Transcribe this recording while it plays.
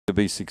to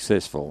be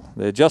successful.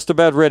 They're just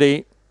about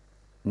ready.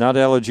 Nut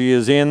Allergy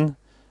is in.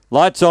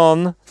 Lights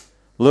on.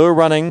 Lure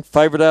running.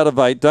 Favourite out of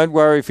 8. Don't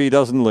worry if he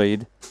doesn't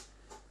lead.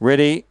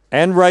 Ready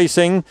and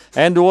racing,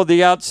 and toward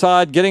the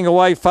outside, getting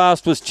away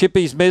fast was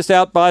Chippy's Miss,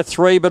 out by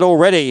 3, but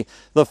already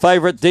the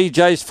favourite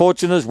DJ's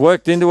Fortune has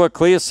worked into a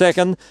clear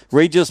second.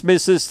 Regis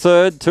Miss is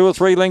third. 2 or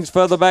 3 lengths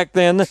further back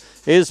then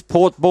is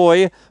Port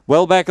Boy.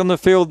 Well back on the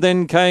field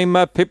then came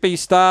Pippi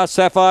Star,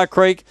 Sapphire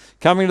Creek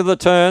coming to the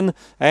turn,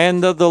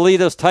 and the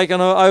leader's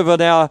taken over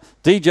now.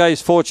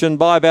 DJ's Fortune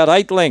by about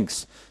 8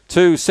 lengths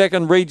to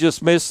second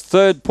Regis Miss,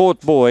 third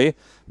Port Boy.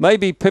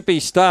 Maybe Pippi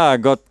Star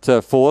got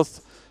fourth.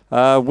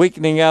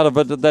 Weakening out of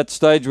it at that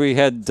stage, we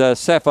had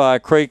Sapphire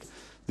Creek.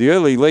 The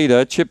early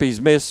leader,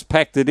 Chippy's Miss,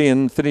 packed it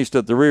in, finished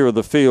at the rear of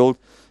the field.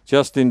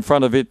 Just in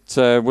front of it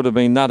would have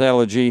been Nut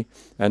Allergy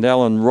and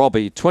Alan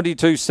Robbie.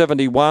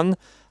 22.71,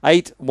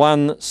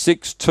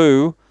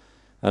 8.162,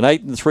 an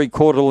 8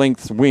 3/4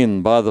 length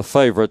win by the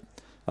favourite,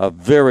 a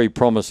very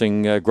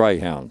promising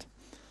greyhound.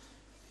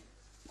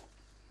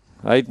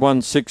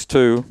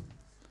 8.162.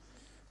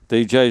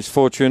 DJ's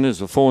Fortune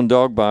is a fawn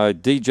dog by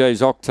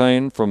DJ's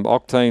Octane from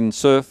Octane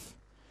Surf.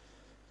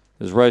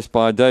 Is raced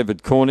by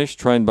David Cornish,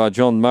 trained by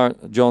John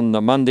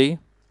Mundy.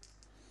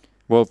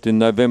 Whelped in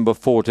November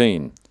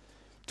 14.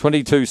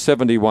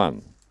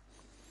 22.71.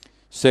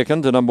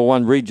 Second to number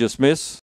 1 Regis Miss.